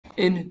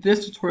In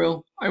this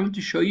tutorial, I want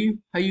to show you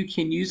how you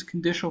can use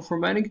conditional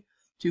formatting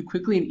to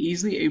quickly and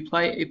easily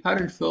apply a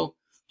pattern fill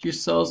to your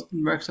cells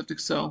in Microsoft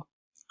Excel.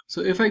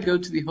 So if I go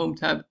to the Home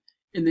tab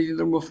in the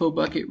normal fill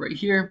bucket right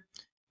here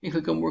and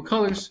click on More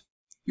Colors,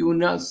 you will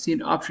not see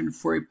an option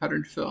for a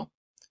pattern fill.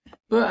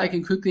 But I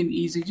can quickly and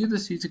easily do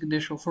this using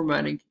conditional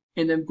formatting,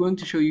 and I'm going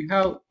to show you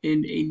how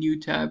in a new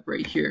tab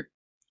right here.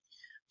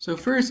 So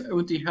first, I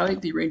want to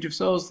highlight the range of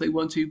cells that I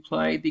want to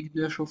apply the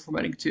conditional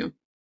formatting to.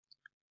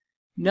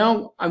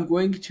 Now I'm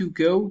going to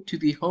go to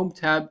the Home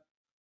tab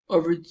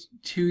over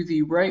to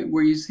the right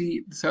where you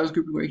see the cells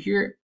grouping right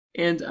here,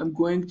 and I'm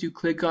going to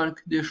click on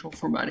Conditional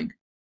Formatting.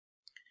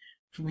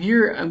 From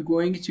here, I'm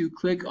going to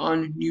click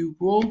on New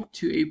Rule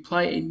to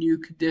apply a new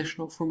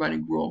conditional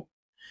formatting rule.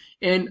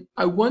 And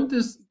I want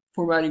this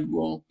formatting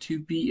rule to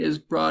be as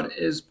broad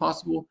as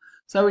possible,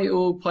 so that way it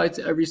will apply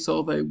to every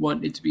cell that I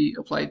want it to be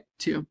applied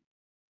to.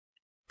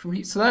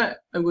 So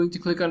that I'm going to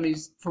click on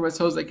these format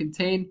cells that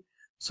contain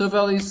cell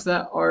values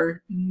that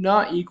are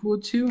not equal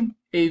to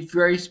a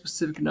very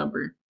specific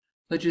number,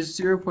 such as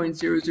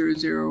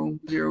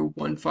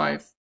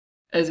 0.000015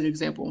 as an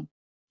example.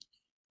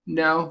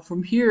 Now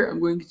from here I'm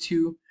going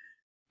to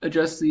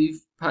adjust the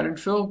pattern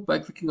fill by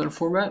clicking on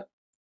format,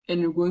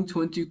 and I'm going to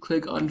want to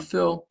click on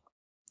fill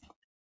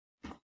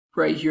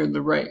right here on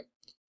the right.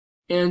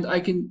 And I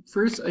can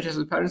first adjust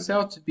the pattern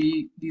style to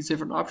be these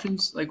different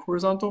options like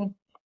horizontal,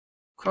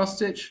 cross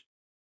stitch,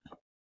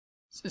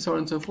 so on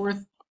and so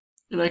forth.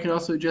 And I can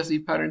also adjust the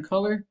pattern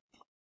color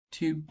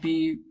to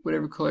be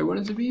whatever color I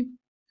want it to be.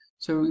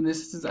 So in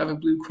this instance, I have a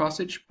blue cross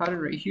stitch pattern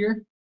right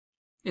here.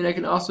 And I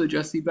can also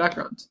adjust the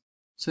background.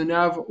 So now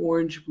I have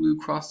orange blue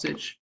cross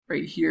stitch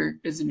right here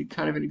as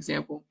kind of an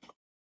example.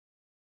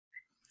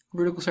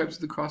 Vertical stripes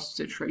of the cross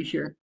stitch right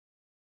here.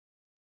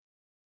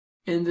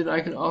 And then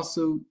I can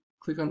also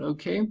click on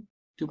OK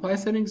to apply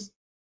settings.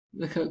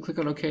 Click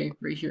on OK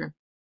right here.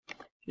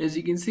 As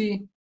you can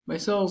see, my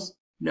cells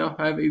now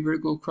have a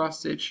vertical cross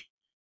stitch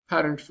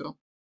pattern fill.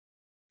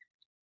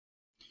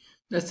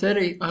 That said,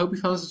 I hope you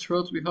found this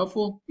tutorial to be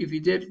helpful. If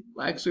you did,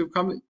 like, subscribe,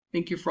 comment.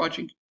 Thank you for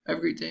watching. Have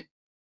a great day.